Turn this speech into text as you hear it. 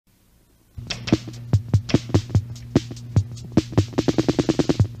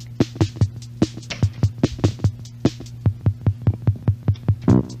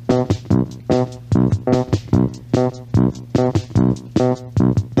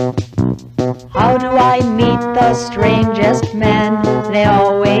I meet the strangest men, they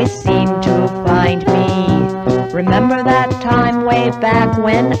always seem to find me. Remember that time way back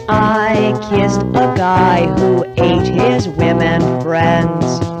when I kissed a guy who ate his women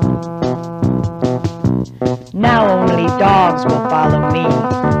friends? Now only dogs will follow me.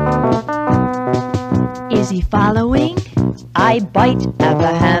 Is he following? I bite at the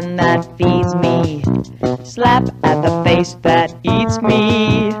hand that feeds me, slap at the face that eats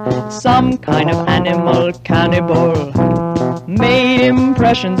me. Some kind of animal cannibal made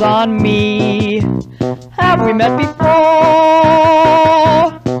impressions on me. Have we met before?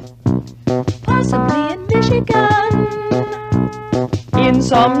 Possibly in Michigan, In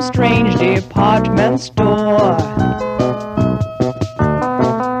some strange department store.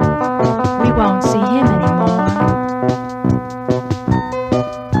 we won't see him anymore.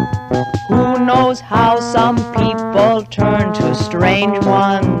 Who knows how some people turn to strange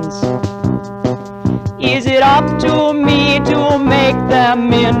ones? Is it up to me to make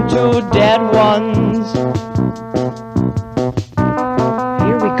them into dead ones?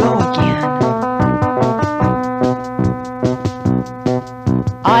 Here we go again.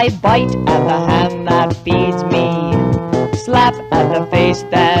 I bite at the hand that feeds me, slap at the face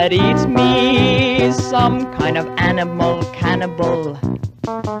that eats me. Some kind of animal cannibal.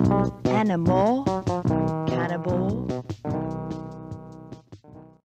 Animal